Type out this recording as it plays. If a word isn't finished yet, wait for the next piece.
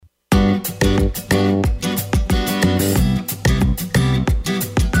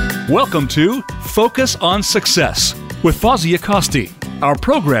Welcome to Focus on Success with Fawzia Kosti. Our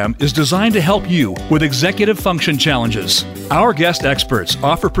program is designed to help you with executive function challenges. Our guest experts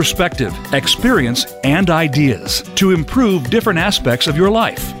offer perspective, experience, and ideas to improve different aspects of your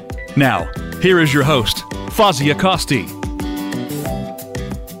life. Now, here is your host, Fawzia Kosti.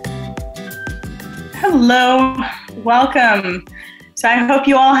 Hello, welcome. So I hope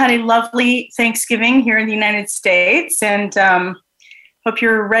you all had a lovely Thanksgiving here in the United States, and hope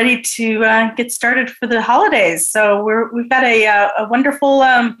you're ready to get started for the holidays. So we've got a wonderful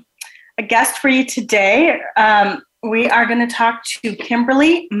a guest for you today. We are going to talk to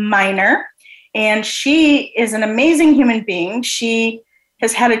Kimberly Miner, and she is an amazing human being. She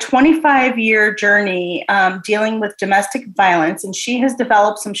has had a 25-year journey dealing with domestic violence, and she has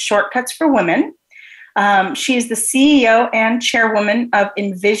developed some shortcuts for women. She is the CEO and chairwoman of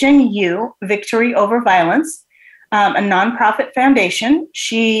Envision You, Victory Over Violence, a nonprofit foundation.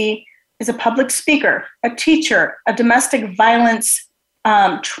 She is a public speaker, a teacher, a domestic violence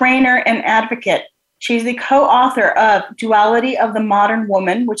trainer and advocate. She's the co-author of Duality of the Modern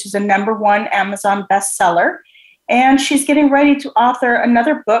Woman, which is a #1 Amazon bestseller. And she's getting ready to author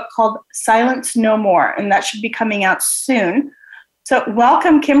another book called Silence No More, and that should be coming out soon. So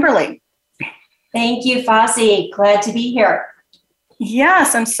welcome, Kimberly. Thank you, Fawzi. Glad to be here.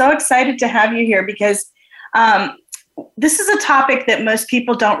 Yes, I'm so excited to have you here because this is a topic that most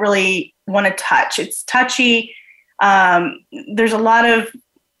people don't really want to touch. It's touchy. There's a lot of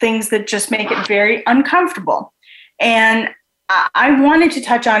things that just make it very uncomfortable. And I wanted to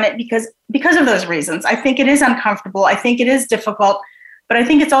touch on it because of those reasons. I think it is uncomfortable. I think it is difficult. But I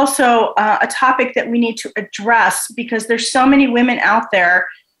think it's also a topic that we need to address because there's so many women out there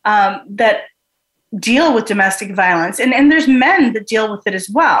that deal with domestic violence. And there's men that deal with it as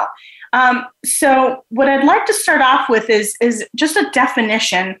well. So what I'd like to start off with is just a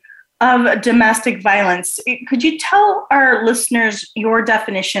definition of domestic violence. Could you tell our listeners your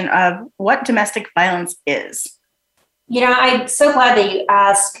definition of what domestic violence is? You know, I'm so glad that you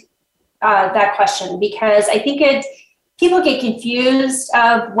asked that question because I think people get confused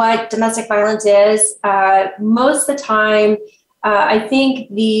of what domestic violence is. Most of the time, I think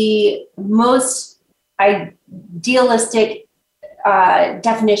the most idealistic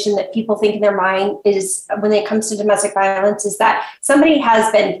definition that people think in their mind is when it comes to domestic violence is that somebody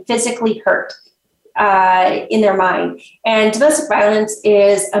has been physically hurt in their mind. And domestic violence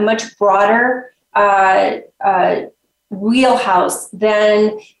is a much broader wheelhouse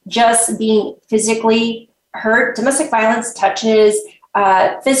than just being physically hurt. Domestic violence touches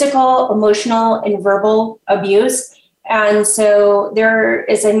physical, emotional, and verbal abuse. And so there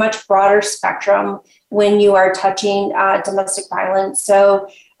is a much broader spectrum when you are touching domestic violence. So,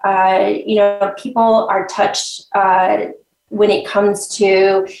 people are touched when it comes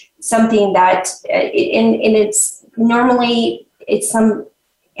to something that, it's normally,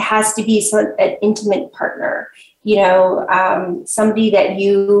 has to be an intimate partner, somebody that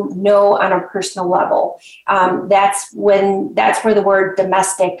you know on a personal level. That's where the word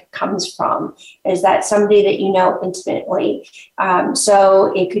domestic comes from, is that somebody that you know intimately.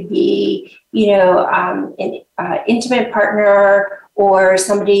 So it could be, an intimate partner or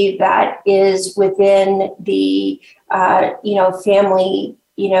somebody that is within the, family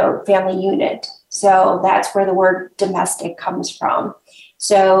unit. So that's where the word domestic comes from.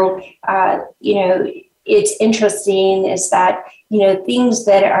 So, it's interesting is that, things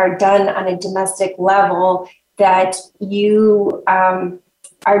that are done on a domestic level that you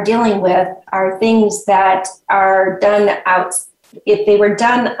are dealing with are things that are done if they were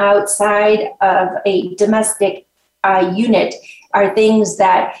done outside of a domestic unit, are things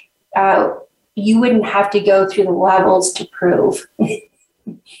that you wouldn't have to go through the levels to prove.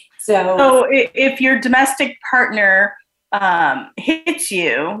 So if your domestic partner hits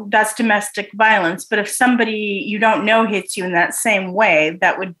you, that's domestic violence. But if somebody you don't know hits you in that same way,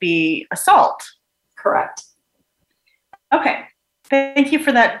 that would be assault. Correct. Okay. Thank you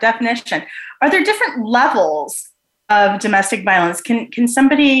for that definition. Are there different levels of domestic violence? Can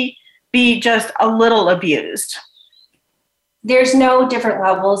somebody be just a little abused? There's no different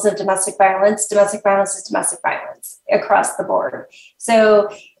levels of domestic violence. Domestic violence is domestic violence across the board. So,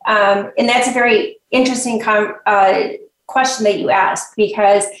 and that's a very interesting question that you asked,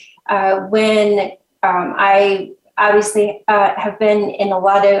 because when I obviously have been in a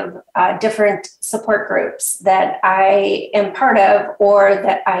lot of different support groups that I am part of or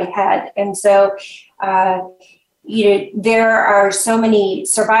that I had. And so, there are so many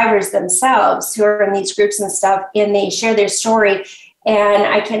survivors themselves who are in these groups and stuff, and they share their story. And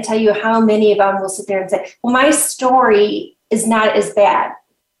I can't tell you how many of them will sit there and say, well, my story is not as bad.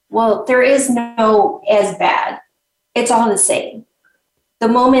 Well, there is no as bad. It's all the same. The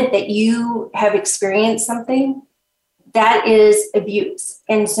moment that you have experienced something, that is abuse.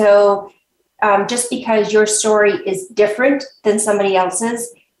 And so just because your story is different than somebody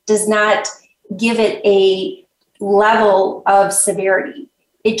else's does not give it a level of severity.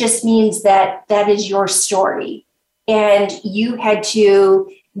 It just means that that is your story. And you had to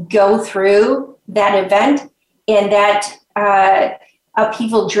go through that event, and that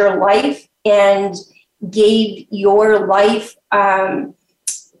upheavaled your life and gave your life a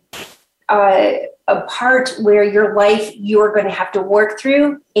part where your life you're going to have to work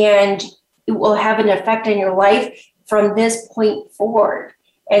through, and it will have an effect on your life from this point forward.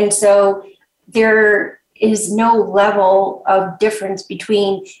 And so there is no level of difference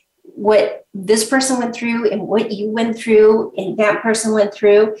between what this person went through and what you went through and that person went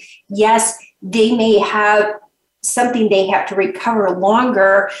through. Yes, they may have something they have to recover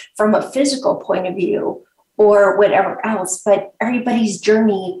longer from a physical point of view or whatever else, but everybody's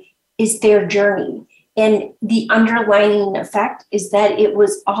journey is their journey. And the underlying effect is that it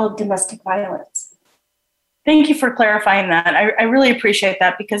was all domestic violence. Thank you for clarifying that. I really appreciate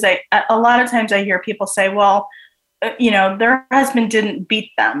that, because a lot of times I hear people say, well, their husband didn't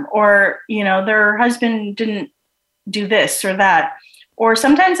beat them, or, their husband didn't do this or that. Or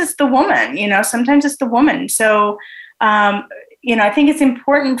sometimes it's the woman, So, I think it's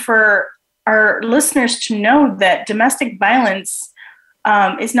important for our listeners to know that domestic violence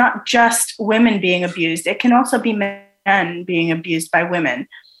is not just women being abused. It can also be men being abused by women.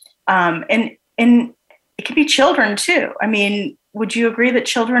 And it could be children too. I mean, would you agree that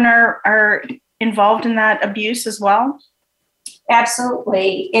children are involved in that abuse as well?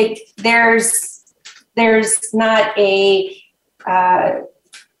 Absolutely. There's not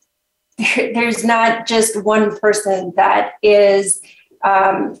there's not just one person that is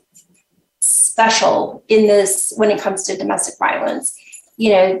special in this when it comes to domestic violence.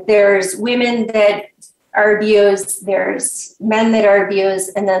 There's women that are abused, there's men that are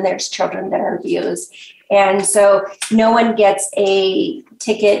abused, and then there's children that are abused. And so no one gets a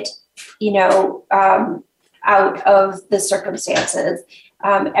ticket, out of the circumstances.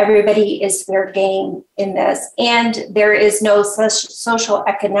 Everybody is fair game in this. And there is no social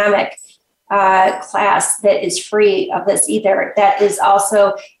economic class that is free of this either. That is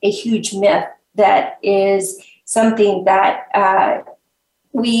also a huge myth that is something that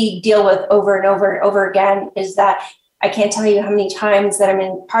we deal with over and over and over again, is that I can't tell you how many times that I'm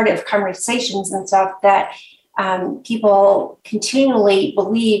in part of conversations and stuff that people continually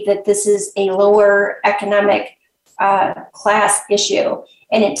believe that this is a lower economic class issue,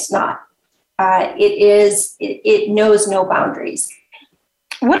 and it's not. It knows no boundaries.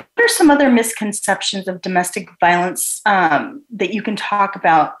 What are some other misconceptions of domestic violence that you can talk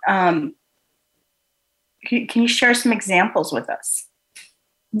about? Can you share some examples with us?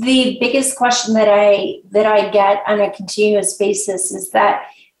 The biggest question that I get on a continuous basis is that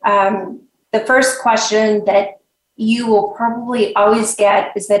the first question that you will probably always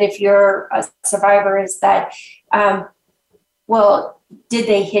get is that if you're a survivor is that, well, did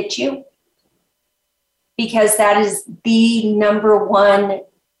they hit you? Because that is the number one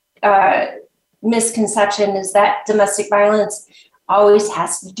misconception, is that domestic violence always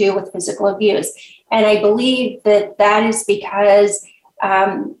has to do with physical abuse. And I believe that that is because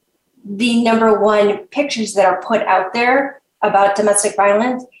the number one pictures that are put out there about domestic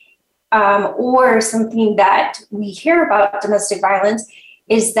violence, or something that we hear about domestic violence,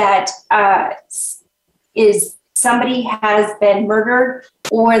 is that is somebody has been murdered,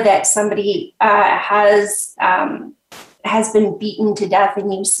 or that somebody has been beaten to death,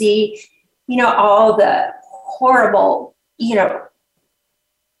 and you see, all the horrible,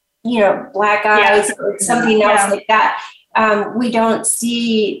 black eyes or something else like that. We don't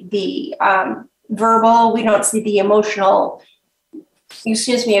see the verbal, we don't see the emotional,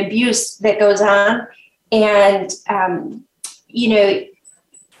 abuse that goes on. And,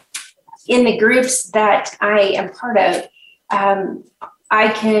 in the groups that I am part of,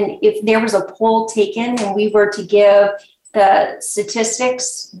 if there was a poll taken and we were to give the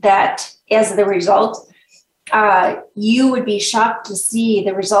statistics that as the result, you would be shocked to see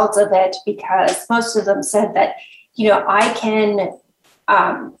the results of it, because most of them said that, I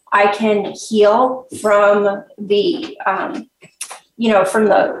can heal from the, from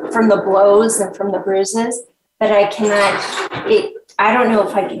the blows and from the bruises, but I don't know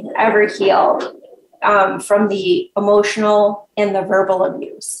if I can ever heal from the emotional and the verbal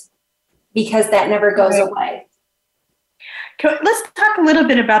abuse, because that never goes away. Let's talk a little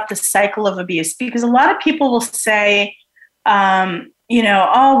bit about the cycle of abuse, because a lot of people will say, oh,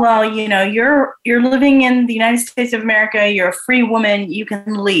 well, you're living in the United States of America, you're a free woman, you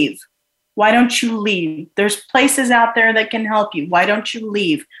can leave. Why don't you leave? There's places out there that can help you. Why don't you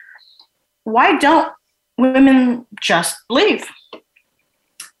leave? Why don't women just leave?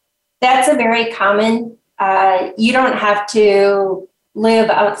 That's a very common, you don't have to live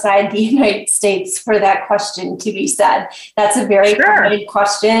outside the United States for that question to be said. That's a very common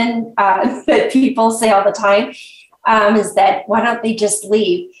question that people say all the time, is that why don't they just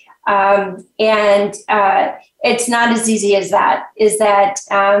leave? And it's not as easy as that, is that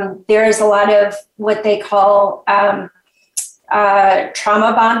there is a lot of what they call trauma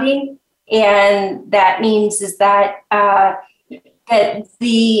bonding. And that means is that that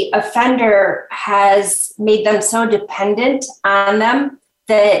the offender has made them so dependent on them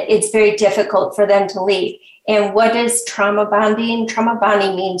that it's very difficult for them to leave. And what is trauma bonding? Trauma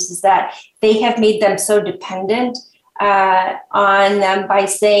bonding means is that they have made them so dependent on them by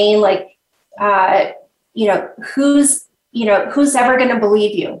saying, like, who's ever going to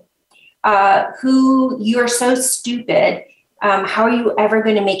believe you? You're so stupid. How are you ever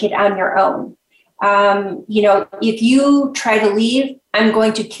going to make it on your own? If you try to leave, I'm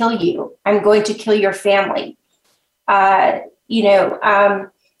going to kill you. I'm going to kill your family. You've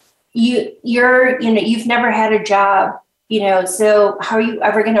never had a job, so how are you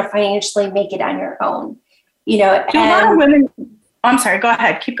ever going to financially make it on your own? A lot of women, I'm sorry, go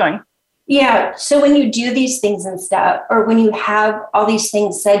ahead, keep going. Yeah. So when you do these things and stuff, or when you have all these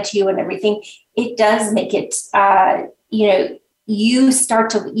things said to you and everything, it does make it, you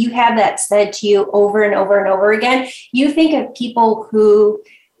have that said to you over and over and over again. You think of people who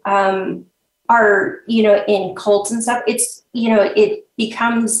are, in cults and stuff, it's, you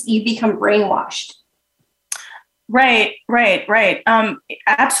become brainwashed. Right.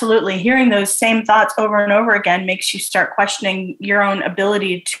 Absolutely. Hearing those same thoughts over and over again makes you start questioning your own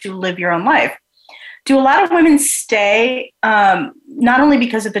ability to live your own life. Do a lot of women stay, not only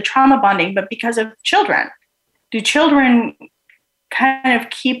because of the trauma bonding, but because of children? Do children kind of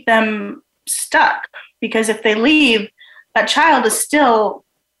keep them stuck? Because if they leave, that child is still,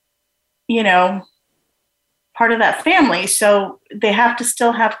 part of that family. So they have to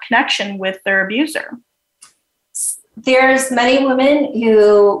still have connection with their abuser. There's many women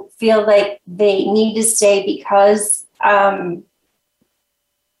who feel like they need to stay because of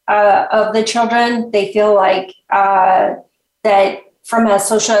the children. They feel like that from a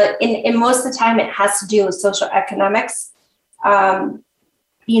social, and most of the time it has to do with social economics.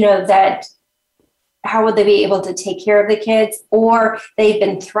 That how would they be able to take care of the kids? Or they've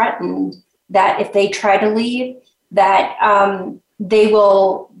been threatened that if they try to leave, that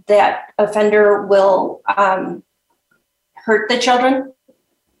that offender will hurt the children,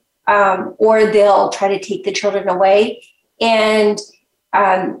 or they'll try to take the children away. And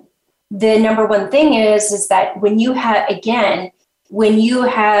the number one thing is that when you have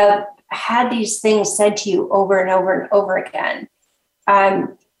had these things said to you over and over and over again,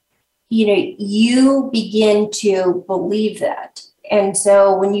 you begin to believe that. And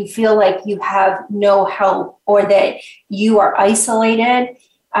so when you feel like you have no help or that you are isolated,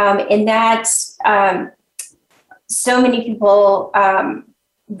 and that's so many people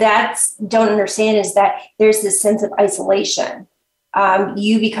don't understand, is that there's this sense of isolation.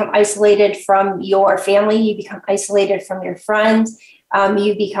 You become isolated from your family, you become isolated from your friends,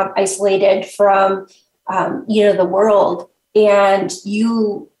 you become isolated from the world, and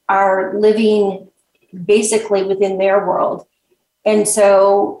you are living basically within their world. And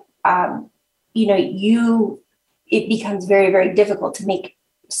so it becomes very, very difficult to make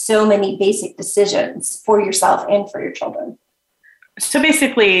so many basic decisions for yourself and for your children. So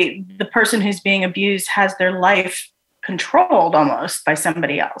basically, the person who's being abused has their life controlled almost by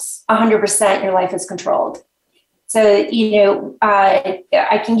somebody else. 100% your life is controlled. So,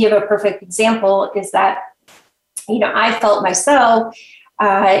 I can give a perfect example is that, I felt myself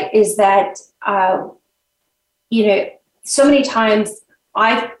is that, so many times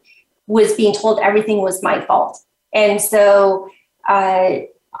I was being told everything was my fault. And so I'm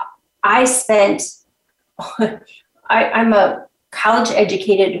a college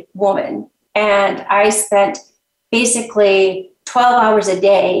educated woman, and I spent basically 12 hours a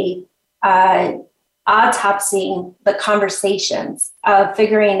day autopsying the conversations of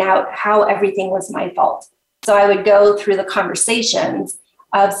figuring out how everything was my fault. So I would go through the conversations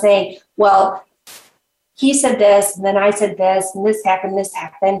of saying, well, he said this, and then I said this, and this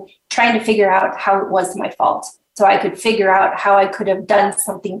happened, trying to figure out how it was my fault. So I could figure out how I could have done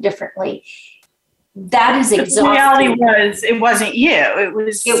something differently. that is exhausting. The reality was, it wasn't you.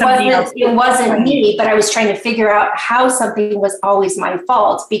 It wasn't me, but I was trying to figure out how something was always my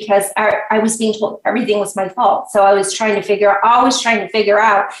fault, because I was being told everything was my fault. So I was always trying to figure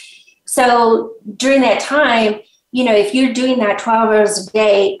out. So during that time, if you're doing that 12 hours a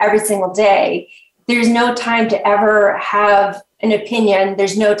day, every single day, there's no time to ever have an opinion.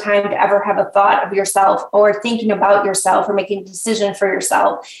 There's no time to ever have a thought of yourself or thinking about yourself or making a decision for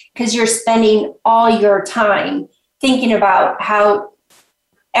yourself, because you're spending all your time thinking about how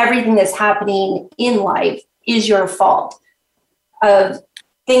everything that's happening in life is your fault, of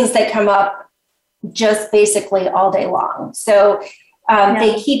things that come up just basically all day long. So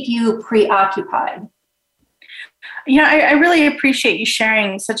they keep you preoccupied. I really appreciate you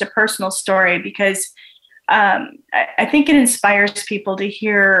sharing such a personal story, because I think it inspires people to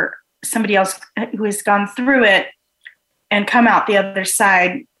hear somebody else who has gone through it and come out the other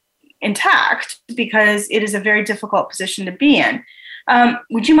side intact, because it is a very difficult position to be in.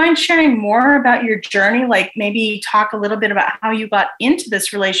 Would you mind sharing more about your journey? Like maybe talk a little bit about how you got into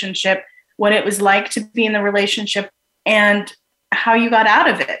this relationship, what it was like to be in the relationship, and how you got out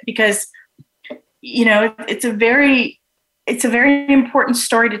of it, because it's a very important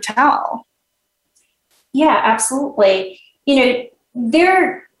story to tell. Yeah, absolutely.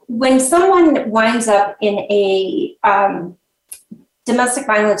 When someone winds up in a domestic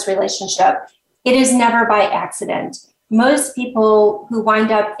violence relationship, it is never by accident. Most people who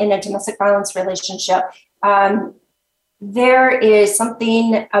wind up in a domestic violence relationship, there is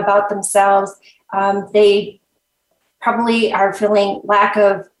something about themselves. They probably are feeling lack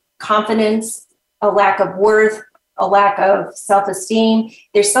of confidence, a lack of worth, a lack of self-esteem.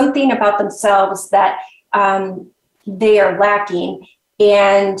 There's something about themselves that they are lacking,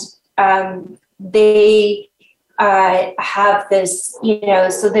 and they have this,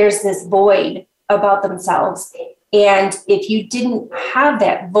 so there's this void about themselves. And if you didn't have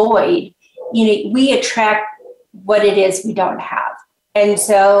that void, we attract what it is we don't have. And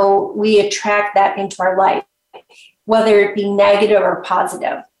so we attract that into our life, whether it be negative or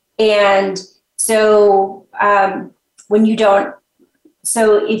positive. And so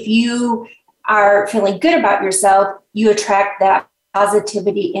if you are feeling good about yourself, you attract that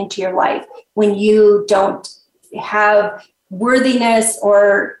positivity into your life. When you don't have worthiness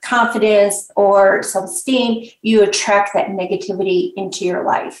or confidence or self-esteem, you attract that negativity into your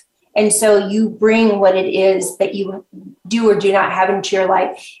life. And so you bring what it is that you do or do not have into your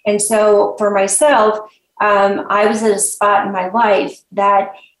life. And so for myself, I was at a spot in my life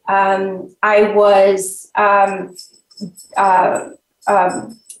that I was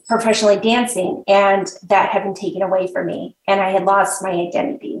professionally dancing, and that had been taken away from me, and I had lost my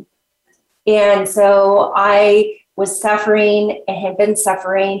identity. And so I was suffering and had been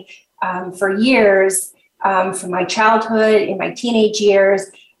suffering for years, from my childhood, in my teenage years,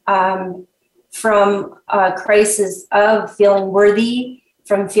 from a crisis of feeling worthy,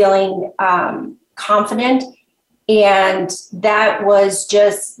 from feeling confident. And that was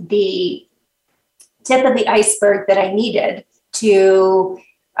just the tip of the iceberg that I needed to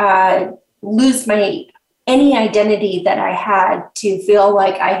lose any identity that I had, to feel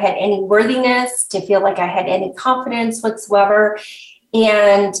like I had any worthiness, to feel like I had any confidence whatsoever.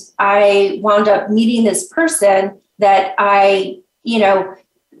 And I wound up meeting this person that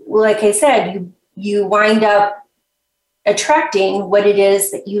like I said, you wind up attracting what it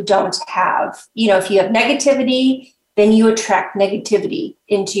is that you don't have. If you have negativity, then you attract negativity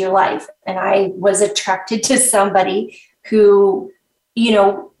into your life. And I was attracted to somebody who,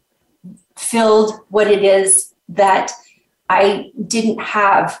 filled what it is that I didn't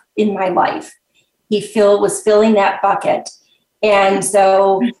have in my life. He was filling that bucket. And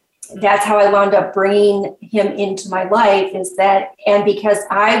so that's how I wound up bringing him into my life, and because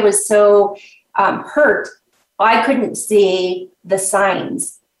I was so hurt, I couldn't see the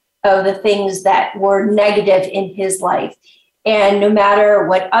signs of the things that were negative in his life. And no matter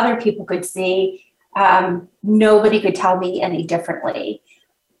what other people could see, nobody could tell me any differently.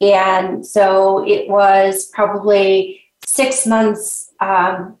 And so it was probably 6 months,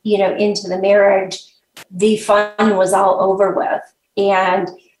 into the marriage, the fun was all over with. And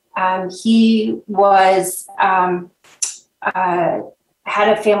he was had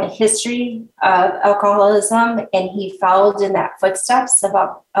a family history of alcoholism, and he followed in that footsteps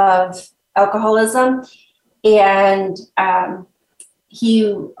of alcoholism. And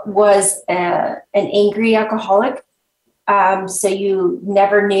he was an angry alcoholic. So you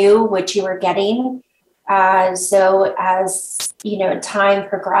never knew what you were getting. So as, time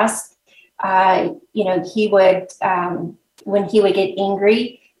progressed, he would, when he would get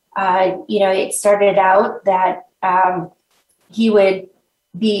angry, It started out that he would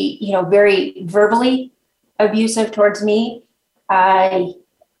be, very verbally abusive towards me. I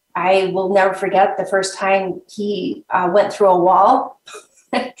will never forget the first time he went through a wall.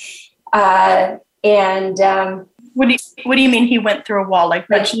 What do you mean he went through a wall? Like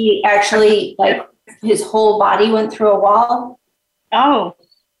he actually, like, his whole body went through a wall. Oh.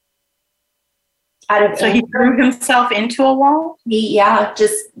 So he threw himself into a wall?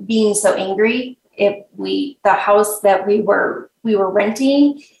 Just being so angry. The house that we were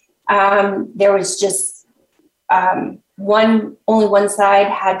renting, there was just only one side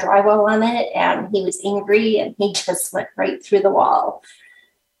had drywall on it, and he was angry, and he just went right through the wall.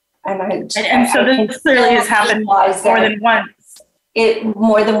 And so this clearly has happened more than once.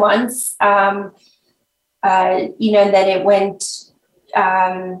 More than once. Then it went.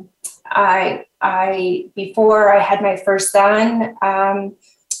 Before I had my first son,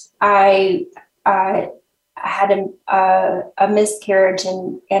 I had a miscarriage,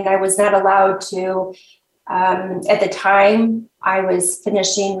 and I was not allowed to. At the time, I was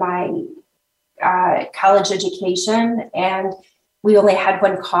finishing my college education, and we only had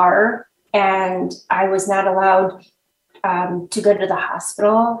one car, and I was not allowed to go to the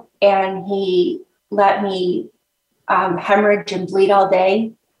hospital. And he let me hemorrhage and bleed all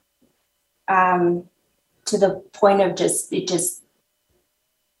day, to the point of just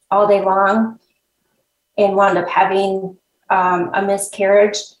all day long, and wound up having a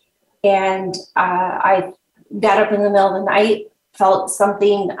miscarriage. And I got up in the middle of the night, felt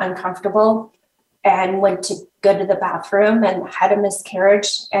something uncomfortable, and went to go to the bathroom and had a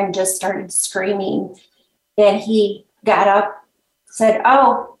miscarriage and just started screaming. And he got up, said,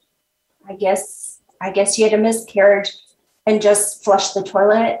 "Oh, I guess you had a miscarriage," and just flushed the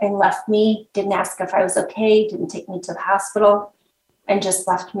toilet and left me. Didn't ask if I was okay, didn't take me to the hospital, and just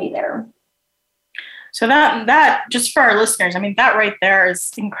left me there. So that just for our listeners, I mean, that right there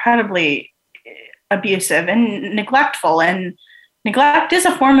is incredibly abusive and neglectful, and neglect is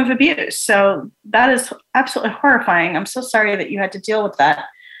a form of abuse. So that is absolutely horrifying. I'm so sorry that you had to deal with that.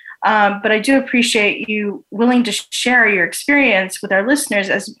 But I do appreciate you willing to share your experience with our listeners,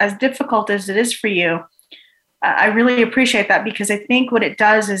 as difficult as it is for you. I really appreciate that, because I think what it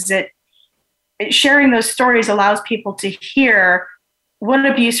does is sharing those stories allows people to hear what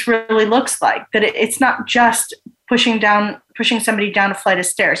abuse really looks like, that it's not just pushing somebody down a flight of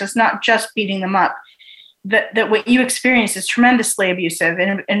stairs. It's not just beating them up. That what you experience is tremendously abusive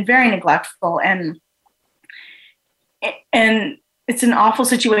and very neglectful, and it's an awful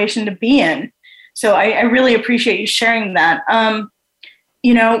situation to be in. So I really appreciate you sharing that.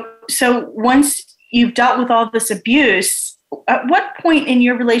 So once you've dealt with all this abuse, at what point in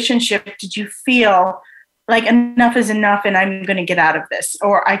your relationship did you feel like enough is enough and I'm going to get out of this,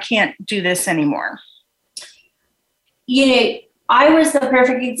 or I can't do this anymore? I was the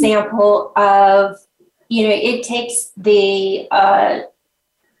perfect example of, it takes the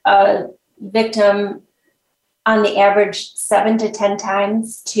victim on the average 7 to 10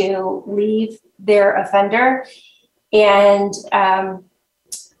 times to leave their offender. And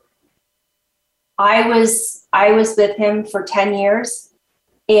I was with him for 10 years,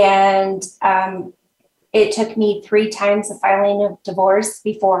 and it took me 3 times the filing of divorce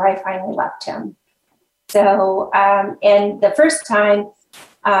before I finally left him. So, and the first time,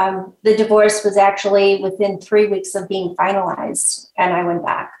 the divorce was actually within 3 weeks of being finalized, and I went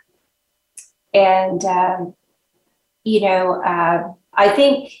back. And, I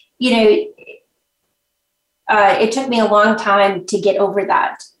think, it took me a long time to get over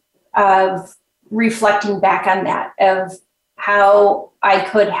that, of reflecting back on that, of how I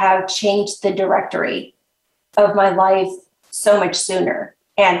could have changed the directory of my life so much sooner,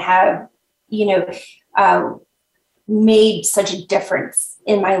 and have, made such a difference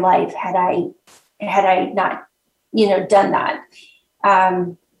in my life had I not, done that.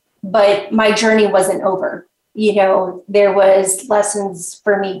 But my journey wasn't over. There was lessons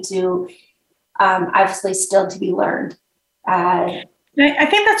for me to, obviously still to be learned. I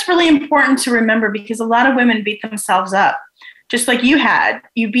think that's really important to remember, because a lot of women beat themselves up, just like you had.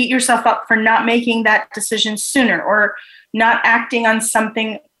 You beat yourself up for not making that decision sooner, or not acting on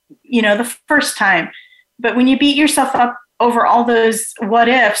something, the first time. But when you beat yourself up over all those what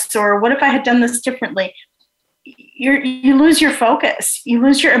ifs, or what if I had done this differently, you lose your focus. You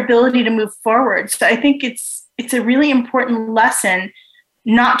lose your ability to move forward. So I think it's a really important lesson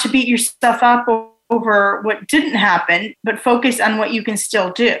not to beat yourself up over what didn't happen, but focus on what you can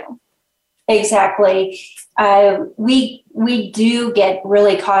still do. Exactly. We do get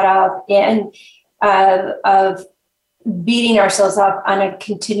really caught up in of beating ourselves up on a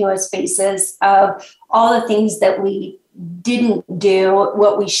continuous basis of all the things that we didn't do,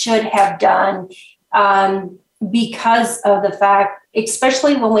 what we should have done, because of the fact,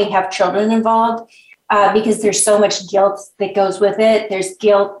 especially when we have children involved, because there's so much guilt that goes with it. There's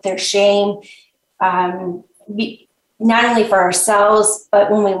guilt, there's shame, not only for ourselves, but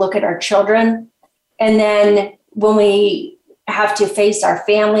when we look at our children. And then when we have to face our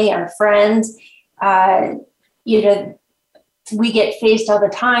family, our friends, we get faced all the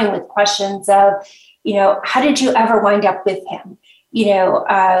time with questions of, how did you ever wind up with him?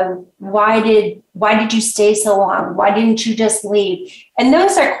 Why did you stay so long? Why didn't you just leave? And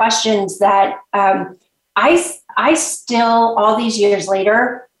those are questions that I still, all these years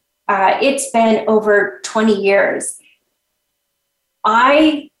later, it's been over 20 years.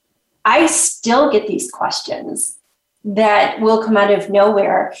 I still get these questions that will come out of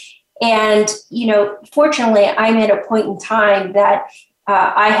nowhere. And, fortunately, I'm at a point in time that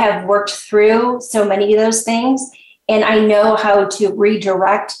I have worked through so many of those things, and I know how to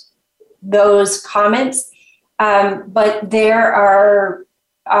redirect those comments. But there are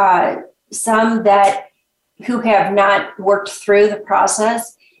some who have not worked through the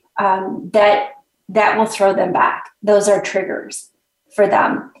process that will throw them back. Those are triggers for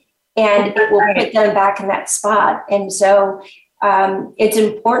them, and it will put them back in that spot. And so it's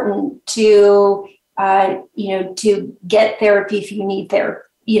important to get therapy if you need therapy.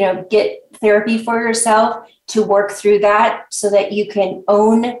 Get therapy for yourself to work through that, so that you can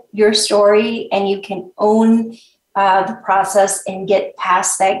own your story and you can own the process and get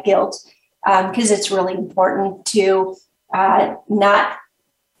past that guilt. Because it's really important to not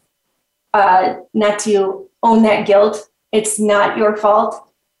to own that guilt. It's not your fault.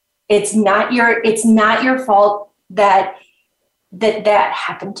 It's not your fault that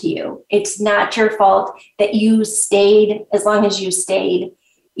happened to you. It's not your fault that you stayed as long as you stayed,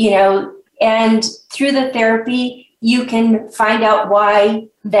 and through the therapy, you can find out why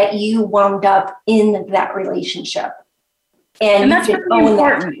that you wound up in that relationship. And that's really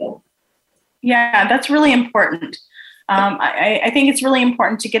important. Yeah, that's really important. I think it's really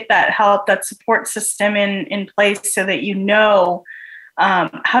important to get that help, that support system in place, so that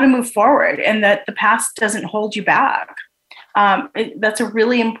how to move forward and that the past doesn't hold you back. That's a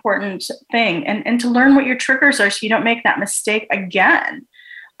really important thing. And to learn what your triggers are so you don't make that mistake again.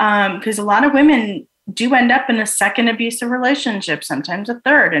 Because a lot of women do end up in a second abusive relationship, sometimes a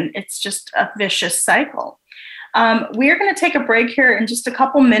third, and it's just a vicious cycle. We're going to take a break here in just a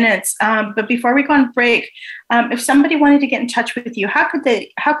couple minutes. But before we go on break, if somebody wanted to get in touch with you, how could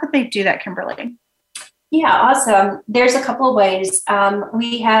they do that, Kimberly? Yeah, awesome. There's a couple of ways.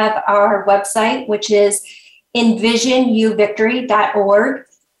 We have our website, which is envisionyouvictory.org.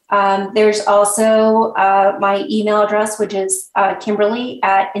 There's also my email address, which is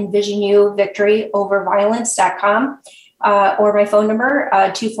Kimberly@envisionyouvictoryoverviolence.com, or my phone number,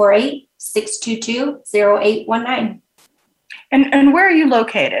 248-622-0819. And where are you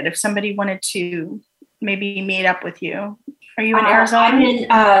located if somebody wanted to maybe meet up with you? Are you in Arizona? I'm in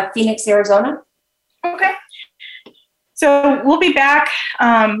Phoenix, Arizona. Okay. So we'll be back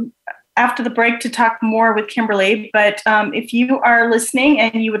after the break to talk more with Kimberly. But if you are listening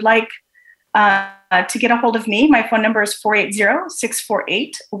and you would like to get a hold of me, my phone number is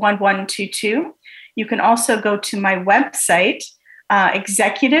 480-648-1122. You can also go to my website,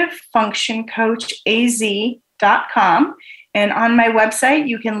 executivefunctioncoachaz.com. And on my website,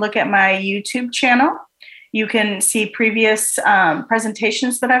 you can look at my YouTube channel. You can see previous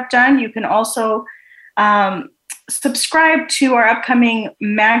presentations that I've done. You can also subscribe to our upcoming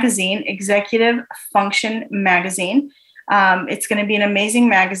magazine, Executive Function Magazine. It's going to be an amazing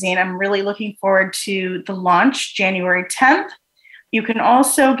magazine. I'm really looking forward to the launch January 10th. You can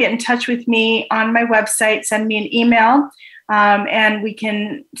also get in touch with me on my website, send me an email, and we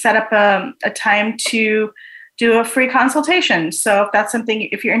can set up a time to do a free consultation. So if that's something,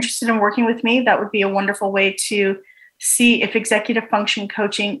 if you're interested in working with me, that would be a wonderful way to see if executive function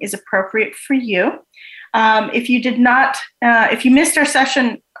coaching is appropriate for you. If you missed our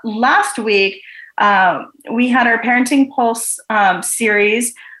session last week, we had our Parenting Pulse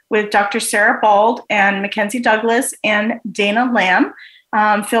series with Dr. Sarah Bald and Mackenzie Douglas and Dana Lamb.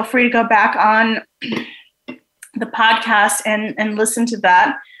 Feel free to go back on the podcast and listen to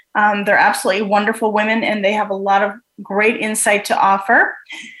that. They're absolutely wonderful women, and they have a lot of great insight to offer.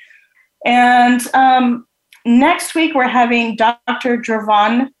 And next week, we're having Dr.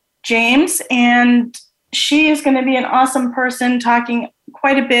 Dravon James, and she is going to be an awesome person talking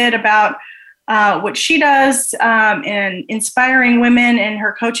quite a bit about what she does and inspiring women in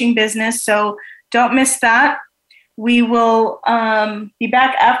her coaching business. So don't miss that. We will be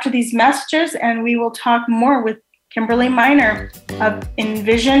back after these messages, and we will talk more with Kimberly Miner of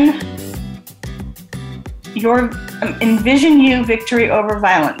Envision You Victory Over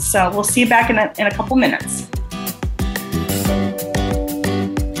Violence. So we'll see you back in a couple minutes.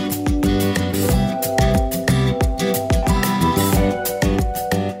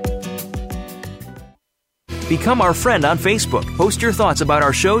 Become our friend on Facebook. Post your thoughts about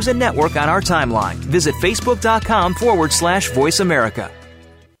our shows and network on our timeline. Visit facebook.com/Voice America.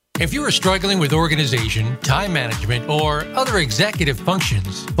 If you are struggling with organization, time management, or other executive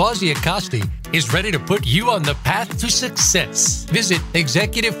functions, Fawzia Costi is ready to put you on the path to success. Visit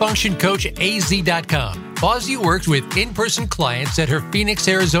executivefunctioncoachaz.com. Fawzia works with in-person clients at her Phoenix,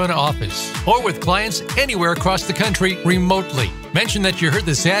 Arizona office, or with clients anywhere across the country remotely. Mention that you heard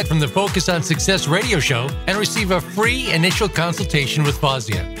this ad from the Focus on Success radio show and receive a free initial consultation with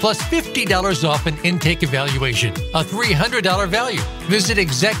Fawzia, plus $50 off an intake evaluation, a $300 value. Visit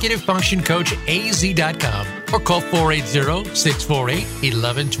executivefunctioncoachaz.com or call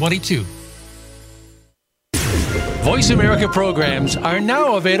 480-648-1122. Voice America programs are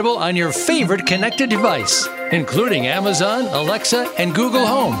now available on your favorite connected device, including Amazon, Alexa, and Google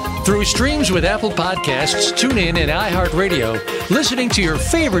Home. Through streams with Apple Podcasts, TuneIn, and iHeartRadio, listening to your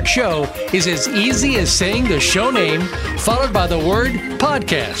favorite show is as easy as saying the show name followed by the word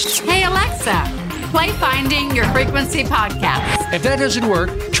podcast. Hey, Alexa, play Finding Your Frequency podcast. If that doesn't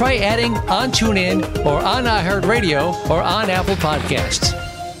work, try adding on TuneIn or on iHeartRadio or on Apple Podcasts.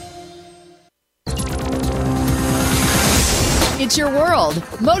 It's your world.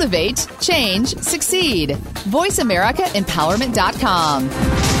 Motivate, change, succeed. VoiceAmericaEmpowerment.com.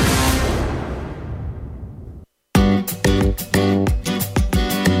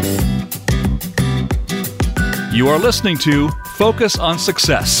 You are listening to Focus on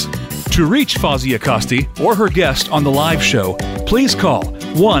Success. To reach Fawzia Costi or her guest on the live show, please call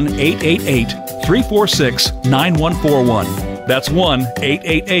 1-888-346-9141. That's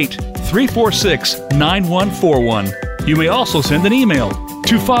 1-888-346-9141. You may also send an email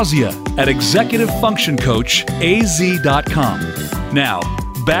to Fawzia at executivefunctioncoachaz.com. Now,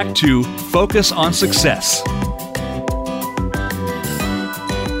 back to Focus on Success.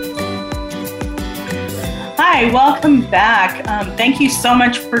 Hi, welcome back. Thank you so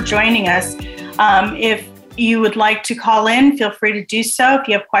much for joining us. If you would like to call in, feel free to do so. If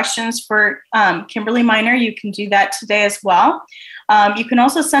you have questions for Kimberly Miner, you can do that today as well. You can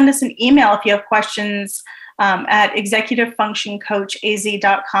also send us an email if you have questions at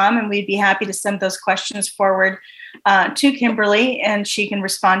executivefunctioncoachaz.com, and we'd be happy to send those questions forward to Kimberly, and she can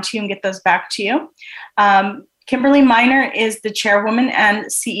respond to you and get those back to you. Kimberly Miner is the chairwoman and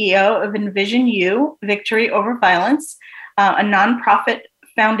CEO of Envision You Victory Over Violence, a nonprofit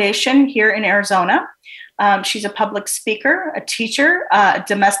foundation here in Arizona. She's a public speaker, a teacher, a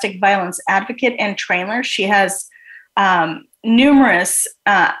domestic violence advocate, and trainer. She has numerous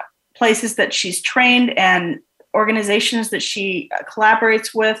places that she's trained and organizations that she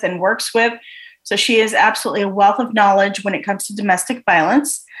collaborates with and works with. So she is absolutely a wealth of knowledge when it comes to domestic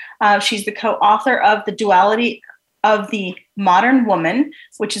violence. She's the co-author of The Duality of the Modern Woman,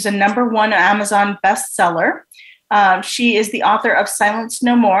 which is a #1 Amazon bestseller. She is the author of Silence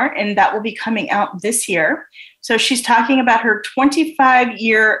No More, and that will be coming out this year. So she's talking about her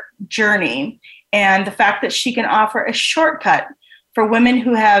 25-year journey and the fact that she can offer a shortcut for women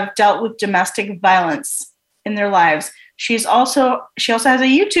who have dealt with domestic violence in their lives. She also has a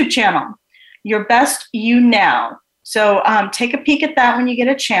YouTube channel, Your Best You Now. So take a peek at that when you get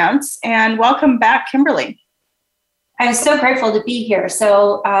a chance. And welcome back, Kimberly. I'm so grateful to be here.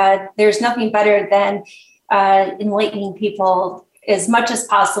 So there's nothing better than enlightening people as much as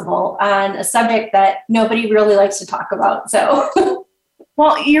possible on a subject that nobody really likes to talk about. So.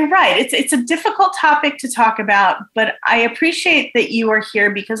 Well, you're right. It's a difficult topic to talk about, but I appreciate that you are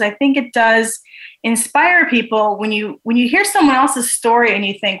here because I think it does inspire people when you hear someone else's story and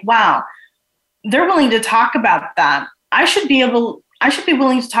you think, wow, they're willing to talk about that. I should be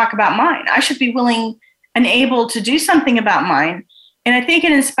willing to talk about mine. I should be willing and able to do something about mine. And I think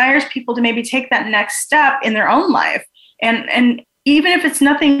it inspires people to maybe take that next step in their own life. And even if it's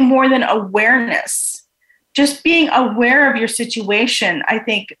nothing more than awareness, just being aware of your situation, I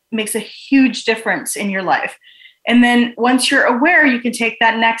think makes a huge difference in your life. And then once you're aware, you can take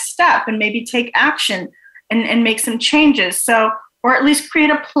that next step and maybe take action and make some changes. So, or at least create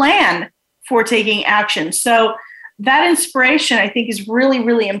a plan for taking action. So that inspiration, I think, is really,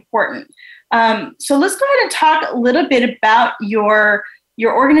 really important. So let's go ahead and talk a little bit about your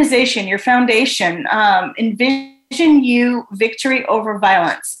organization, your foundation, Envision You Victory Over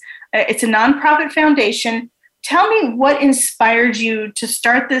Violence. It's a nonprofit foundation tell me what inspired you to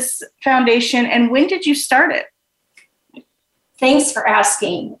start this foundation, and when did you start it? Thanks for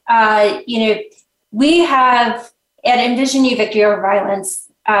asking. We have at Envision You Victory Over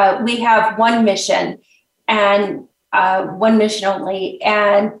Violence, we have one mission and one mission only,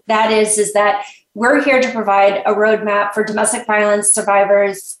 and that is that we're here to provide a roadmap for domestic violence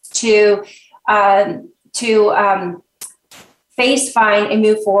survivors to face, find, and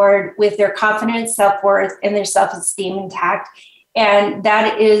move forward with their confidence, self-worth, and their self-esteem intact. And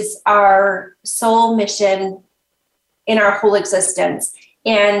that is our sole mission in our whole existence.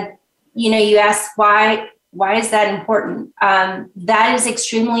 And, you ask why is that important? That is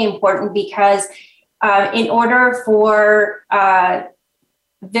extremely important because in order for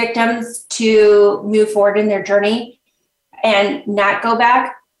victims to move forward in their journey and not go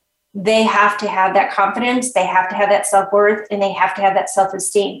back, they have to have that confidence, they have to have that self-worth, and they have to have that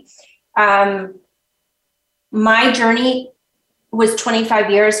self-esteem. My journey was 25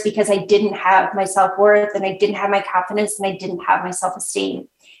 years because I didn't have my self-worth, and I didn't have my confidence, and I didn't have my self-esteem.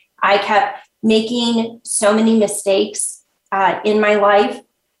 I kept making so many mistakes in my life,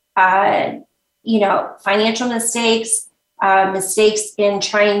 financial mistakes, mistakes in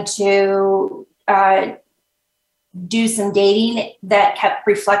trying to do some dating that kept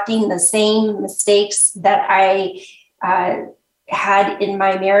reflecting the same mistakes that I had in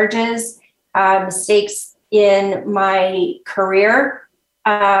my marriages, mistakes in my career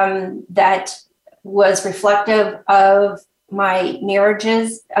that was reflective of my marriage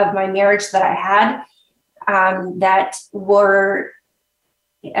that I had, that were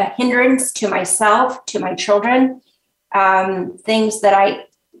a hindrance to myself, to my children, things that I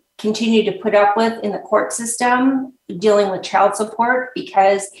continue to put up with in the court system, dealing with child support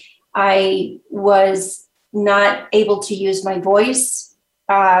because I was not able to use my voice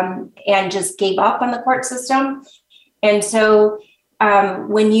and just gave up on the court system. And so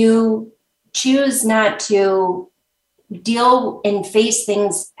when you choose not to deal and face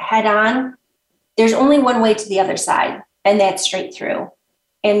things head on, there's only one way to the other side, and that's straight through.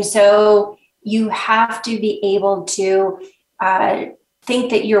 And so you have to be able to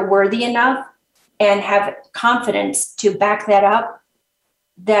think that you're worthy enough and have confidence to back that up,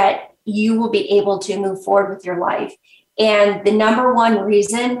 that you will be able to move forward with your life. And the number one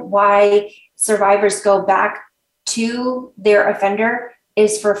reason why survivors go back to their offender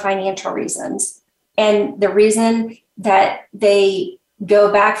is for financial reasons. And the reason that they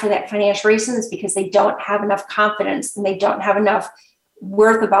go back for that financial reason is because they don't have enough confidence and they don't have enough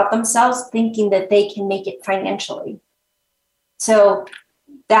worth about themselves, thinking that they can make it financially. So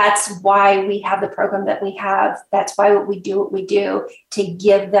that's why we have the program that we have. That's why we do what we do, to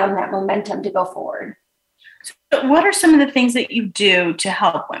give them that momentum to go forward. So what are some of the things that you do to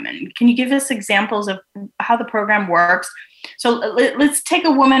help women? Can you give us examples of how the program works? So let's take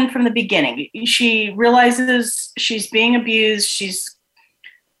a woman from the beginning. She realizes she's being abused. She's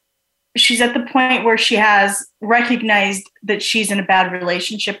at the point where she has recognized that she's in a bad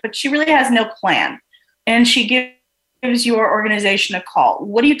relationship, but she really has no plan. And she gives your organization a call.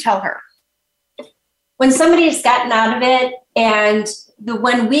 What do you tell her? When somebody's gotten out of it, and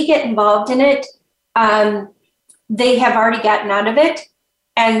when we get involved in it, they have already gotten out of it.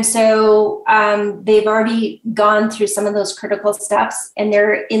 And so they've already gone through some of those critical steps, and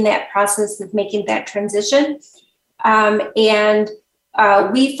they're in that process of making that transition.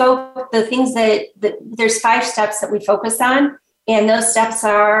 We focus the things that there's 5 steps that we focus on. And those steps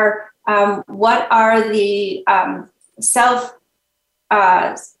are, what are the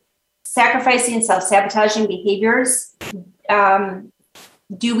self-sacrificing, self-sabotaging behaviors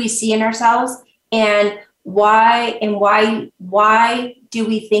do we see in ourselves, and why do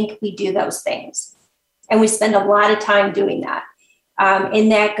we think we do those things? And we spend a lot of time doing that.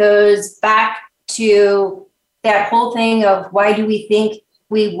 And that goes back to that whole thing of, why do we think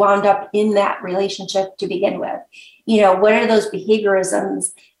we wound up in that relationship to begin with? What are those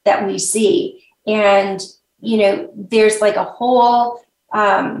behaviorisms that we see? And, there's like a whole,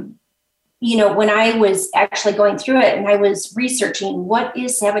 when I was actually going through it and I was researching what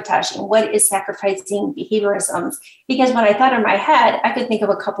is sabotaging, what is sacrificing behaviorisms, because when I thought in my head, I could think of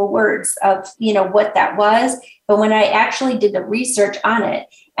a couple words of, what that was. But when I actually did the research on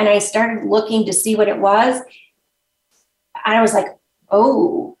it and I started looking to see what it was, I was like,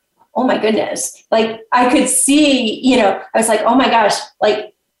 oh my goodness. Like I could see, I was like, oh my gosh,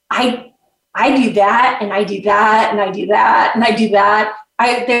 like I do that, and I do that, and I do that, and I do that.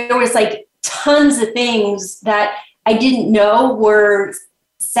 There was like tons of things that I didn't know were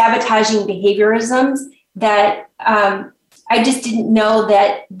sabotaging behaviorisms that I I just didn't know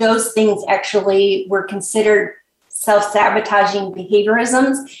that those things actually were considered self-sabotaging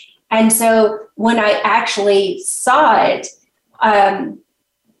behaviorisms. And so when I actually saw it, and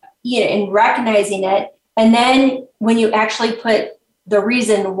recognizing it, and then when you actually put the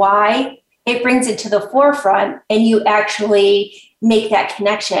reason why, it brings it to the forefront and you actually make that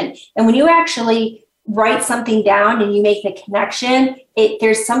connection. And when you actually write something down and you make the connection,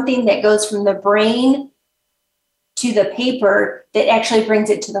 there's something that goes from the brain to the paper that actually brings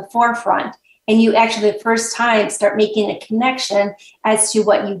it to the forefront. And you actually, the first time, start making a connection as to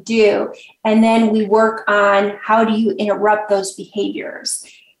what you do. And then we work on how do you interrupt those behaviors.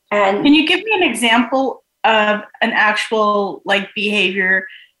 And can you give me an example of an actual behavior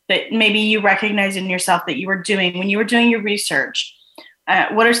that maybe you recognize in yourself that you were doing when you were doing your research?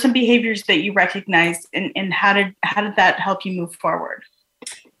 What are some behaviors that you recognized, and how did that help you move forward?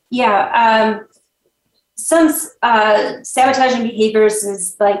 Yeah, some sabotaging behaviors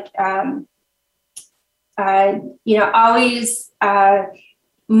is always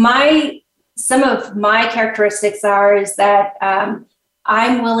some of my characteristics is that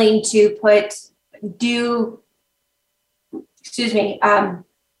I'm willing to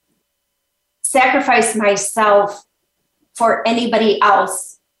sacrifice myself for anybody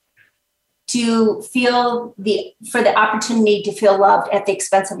else to for the opportunity to feel loved at the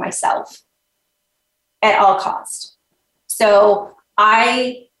expense of myself at all costs. So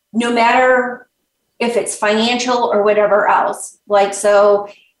no matter if it's financial or whatever else, if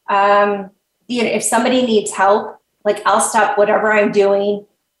somebody needs help, I'll stop whatever I'm doing,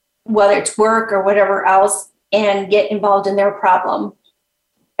 whether it's work or whatever else, and get involved in their problem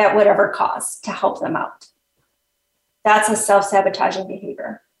at whatever cost to help them out. That's a self-sabotaging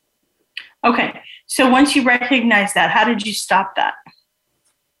behavior. Okay. So once you recognize that, how did you stop that?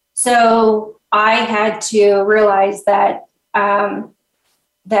 So I had to realize that,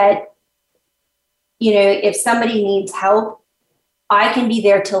 if somebody needs help, I can be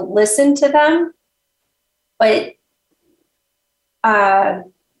there to listen to them, but I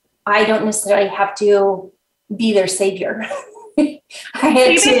don't necessarily have to be their savior. I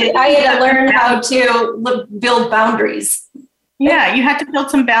had to learn how to build boundaries. Yeah, you had to build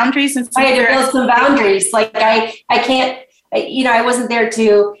some boundaries. And I had to build some boundaries. I can't, I wasn't there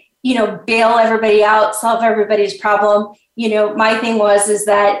to, bail everybody out, solve everybody's problem. My thing is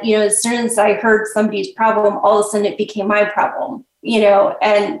that, as soon as I heard somebody's problem, all of a sudden it became my problem,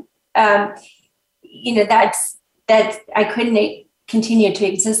 and, that's I couldn't continue to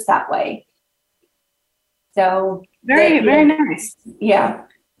exist that way. So very nice. Yeah.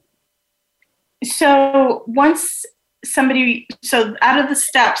 So so out of the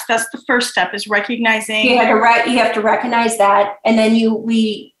steps, that's the first step, is recognizing. You have to recognize that. And then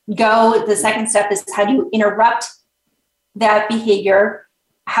the second step is, how do you interrupt that behavior?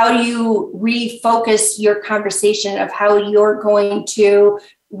 How do you refocus your conversation of how you're going to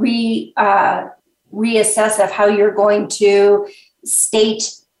reassess of how you're going to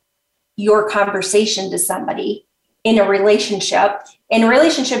state your conversation to somebody in a relationship? And a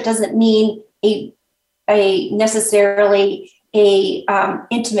relationship doesn't mean necessarily a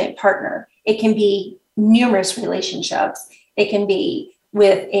intimate partner. It can be numerous relationships. It can be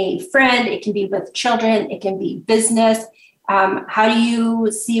with a friend. It can be with children. It can be business. How do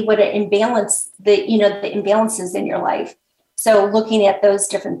you see what the imbalances in your life? So looking at those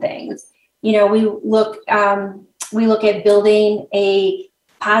different things, we look at building a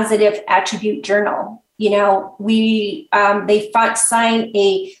positive attribute journal. They sign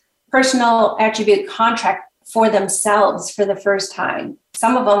a personal attribute contract for themselves for the first time.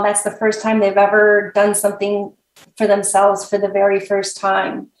 Some of them, that's the first time they've ever done something for themselves for the very first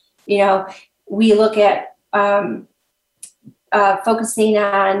time. We look at focusing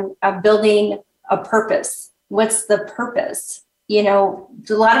on building a purpose. What's the purpose? A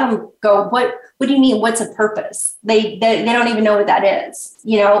lot of them go, what do you mean? What's a purpose? They don't even know what that is,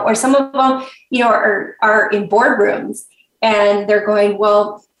 or some of them, are in boardrooms and they're going,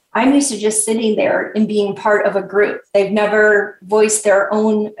 well, I'm used to just sitting there and being part of a group. They've never voiced their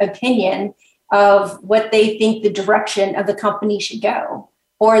own opinion of what they think the direction of the company should go,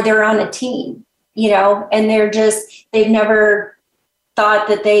 or they're on a team, and they've never thought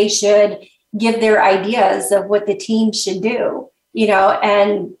that they should give their ideas of what the team should do,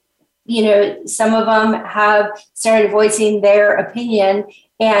 and, some of them have started voicing their opinion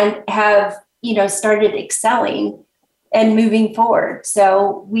and have, started excelling and moving forward.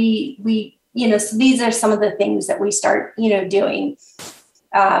 So so these are some of the things that we start, doing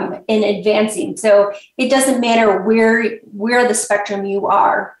in advancing. So it doesn't matter where the spectrum you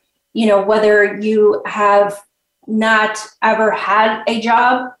are, whether you have not ever had a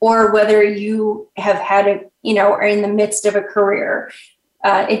job or whether you have had are in the midst of a career.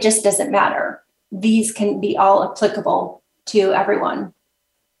 It just doesn't matter. These can be all applicable to everyone.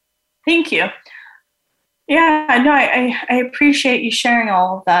 Thank you. Yeah, no, I appreciate you sharing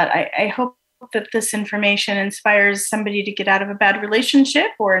all of that. I hope that this information inspires somebody to get out of a bad relationship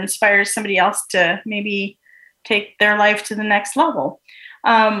or inspires somebody else to maybe take their life to the next level.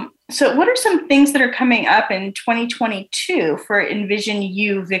 So what are some things that are coming up in 2022 for Envision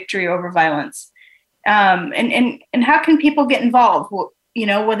You Victory Over Violence? And how can people get involved?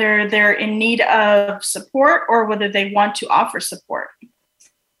 Whether they're in need of support or whether they want to offer support.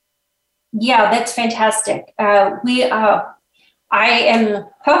 Yeah, that's fantastic. I'm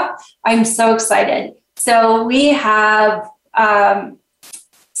so excited. So we have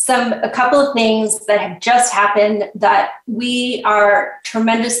a couple of things that have just happened that we are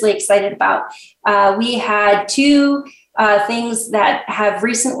tremendously excited about. We had two things that have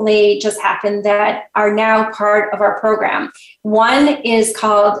recently just happened that are now part of our program. One is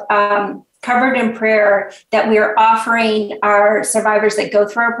called Covered in Prayer, that we are offering our survivors that go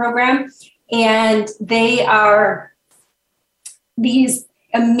through our program. And they are these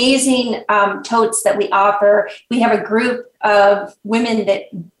amazing totes that we offer. We have a group of women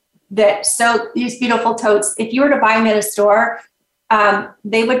that sew these beautiful totes. If you were to buy them at a store,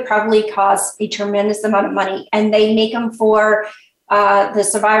 they would probably cost a tremendous amount of money. And they make them for the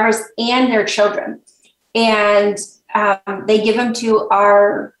survivors and their children. And they give them to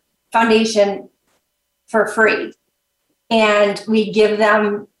our foundation for free. And we give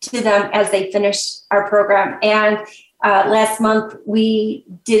them to them as they finish our program. And last month, we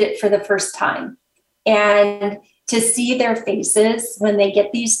did it for the first time. And to see their faces when they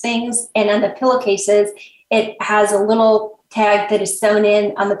get these things, and on the pillowcases, it has a little tag that is sewn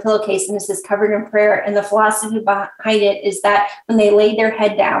in on the pillowcase, and it says Covered in Prayer. And the philosophy behind it is that when they lay their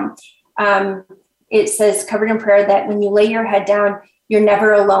head down, it says Covered in Prayer, that when you lay your head down, you're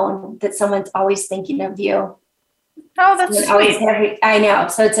never alone, that someone's always thinking of you. Oh, that's sweet. I know.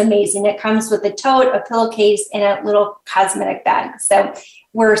 So it's amazing. It comes with a tote, a pillowcase, and a little cosmetic bag. So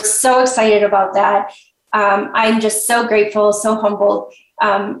we're so excited about that. I'm just so grateful, so humbled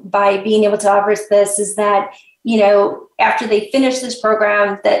by being able to offer this, is that, after they finish this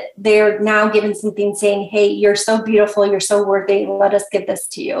program, that they're now given something saying, hey, you're so beautiful, you're so worthy, let us give this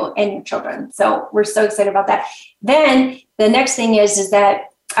to you and your children. So we're so excited about that. Then the next thing is that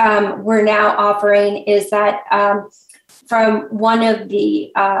we're now offering is that from one of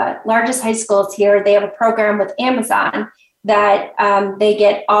the largest high schools here, they have a program with Amazon that they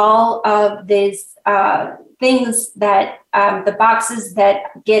get all of these things that the boxes that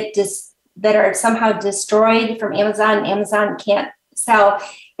that are somehow destroyed from Amazon and Amazon can't sell,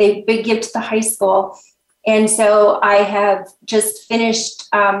 they give to the high school. And so I have just finished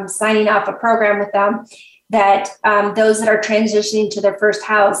signing off a program with them that those that are transitioning to their first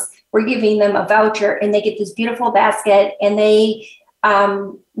house, we're giving them a voucher, and they get this beautiful basket, and they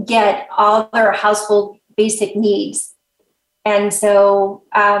get all their household basic needs. And so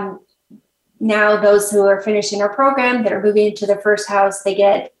now those who are finishing our program that are moving into their first house, they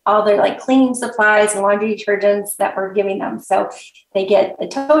get all their cleaning supplies and laundry detergents that we're giving them. So they get the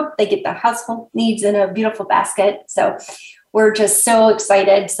tote, they get the household needs in a beautiful basket. So we're just so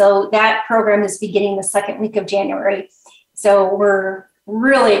excited. So that program is beginning the second week of January. So we're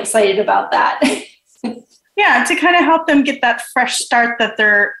really excited about that. Yeah, to kind of help them get that fresh start that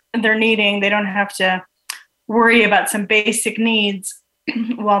they're needing. They don't have to worry about some basic needs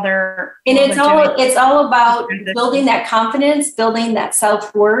while they're. And it's all about building that confidence, building that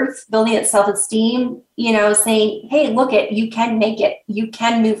self-worth, building that self-esteem, saying, hey, look you can make it, you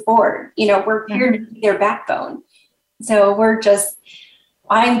can move forward. We're here to be their backbone. So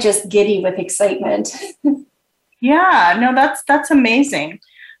I'm just giddy with excitement. Yeah, no, that's amazing.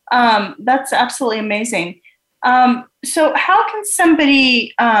 That's absolutely amazing. So how can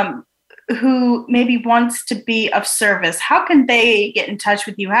somebody who maybe wants to be of service, how can they get in touch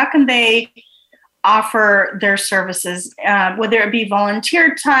with you? How can they offer their services, whether it be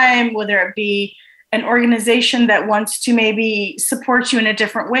volunteer time, whether it be an organization that wants to maybe support you in a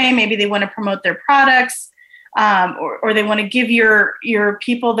different way, maybe they want to promote their products, or they want to give your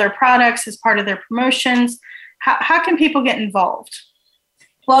people their products as part of their promotions. How can people get involved?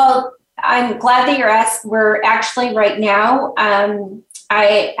 Well, I'm glad that you're asked. We're actually right now,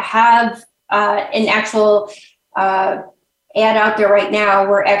 I have an actual ad out there right now.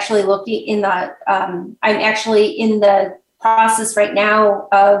 We're actually looking in the, I'm actually in the process right now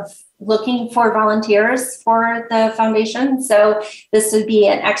of looking for volunteers for the foundation. So this would be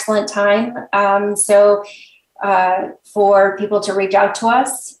an excellent time. So for people to reach out to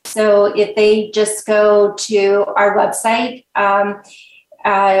us. So if they just go to our website,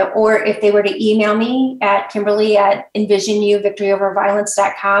 or if they were to email me at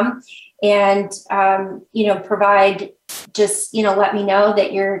Kimberly@envisionyouvictoryoverviolence.com and, provide just, let me know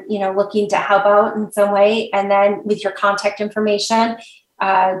that you're, looking to help out in some way. And then with your contact information,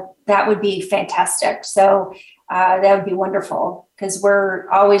 that would be fantastic. So that would be wonderful, because we're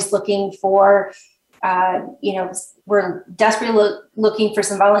always looking for, we're desperately looking for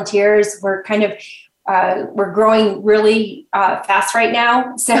some volunteers. We're kind of, we're growing really fast right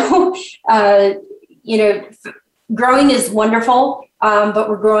now. So, growing is wonderful, but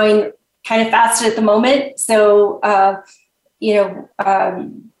we're growing kind of fast at the moment. So,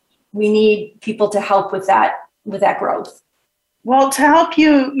 we need people to help with that growth. Well, to help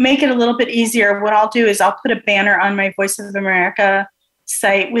you make it a little bit easier, what I'll do is I'll put a banner on my Voice of America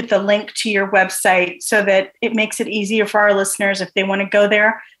site with the link to your website, so that it makes it easier for our listeners. If they want to go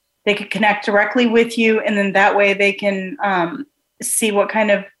there, they can connect directly with you, and then that way they can see what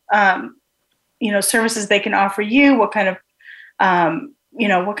kind of services they can offer you, what kind of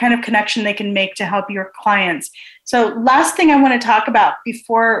connection they can make to help your clients. So last thing I want to talk about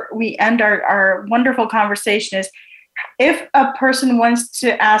before we end our wonderful conversation is, if a person wants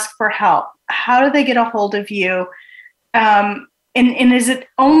to ask for help, how do they get a hold of you? And is it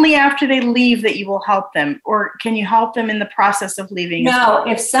only after they leave that you will help them, or can you help them in the process of leaving? No,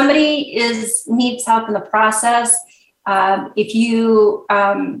 if somebody needs help in the process, if you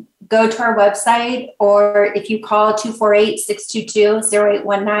go to our website, or if you call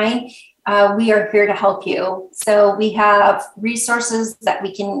 248-622-0819, we are here to help you. So we have resources that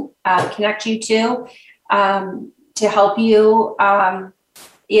we can connect you to help you.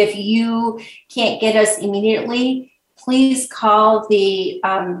 If you can't get us immediately, please call the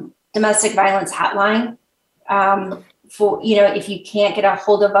domestic violence hotline if you can't get a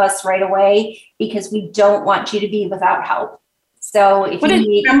hold of us right away, because we don't want you to be without help. So if what is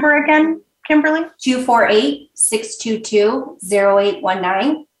the number again, Kimberly?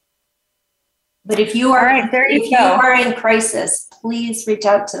 248-622-0819. But if you are you are in crisis, please reach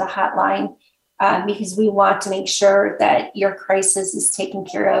out to the hotline, because we want to make sure that your crisis is taken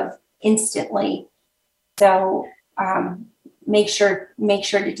care of instantly. So make sure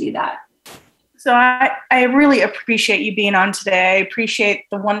to do that. So I really appreciate you being on today. I appreciate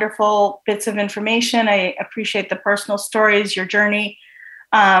the wonderful bits of information. I appreciate the personal stories, your journey.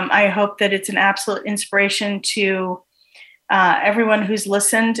 I hope that it's an absolute inspiration to everyone who's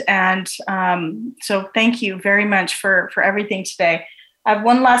listened. And so thank you very much for everything today. I have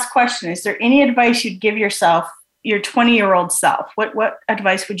one last question. Is there any advice you'd give yourself, your 20-year-old self? What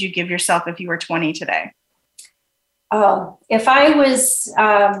advice would you give yourself if you were 20 today? If I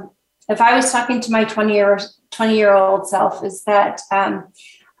was talking to my 20-year-old self, is that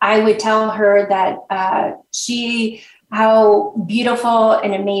I would tell her that how beautiful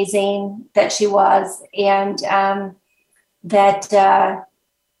and amazing that she was, and that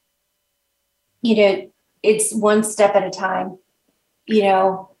it's one step at a time.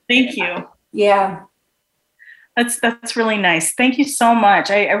 Thank you. Yeah. That's really nice. Thank you so much.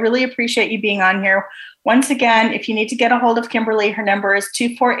 I really appreciate you being on here. Once again, if you need to get a hold of Kimberly, her number is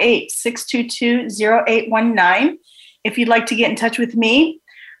 248-622-0819. If you'd like to get in touch with me,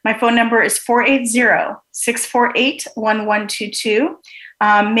 my phone number is 480-648-1122.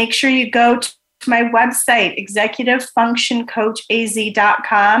 Make sure you go to my website,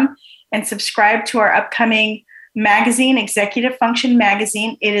 executivefunctioncoachaz.com, and subscribe to our upcoming magazine, Executive Function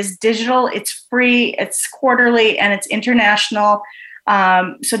Magazine. It is digital, it's free, it's quarterly, and it's international.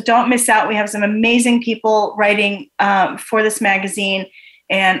 So don't miss out. We have some amazing people writing for this magazine,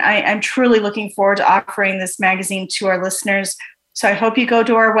 and I'm truly looking forward to offering this magazine to our listeners. So I hope you go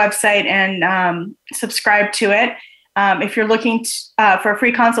to our website and subscribe to it. If you're looking for a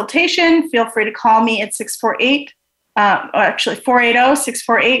free consultation, feel free to call me at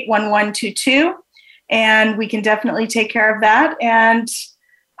 480-648-1122. And we can definitely take care of that. And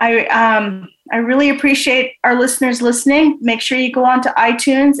I really appreciate our listeners listening. Make sure you go on to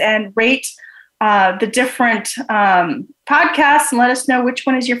iTunes and rate the different podcasts and let us know which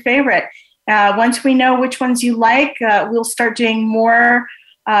one is your favorite. Once we know which ones you like, we'll start doing more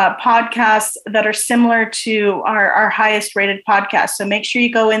podcasts that are similar to our highest rated podcasts. So make sure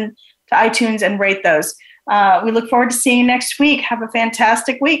you go in to iTunes and rate those. We look forward to seeing you next week. Have a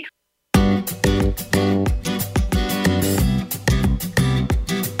fantastic week.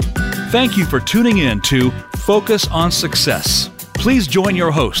 Thank you for tuning in to Focus on Success. Please join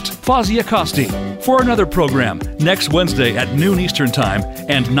your host, Fozzie Acosti, for another program next Wednesday at noon Eastern Time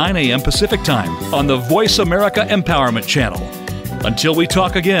and 9 a.m. Pacific Time on the Voice America Empowerment Channel. Until we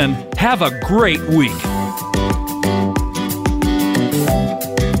talk again, have a great week.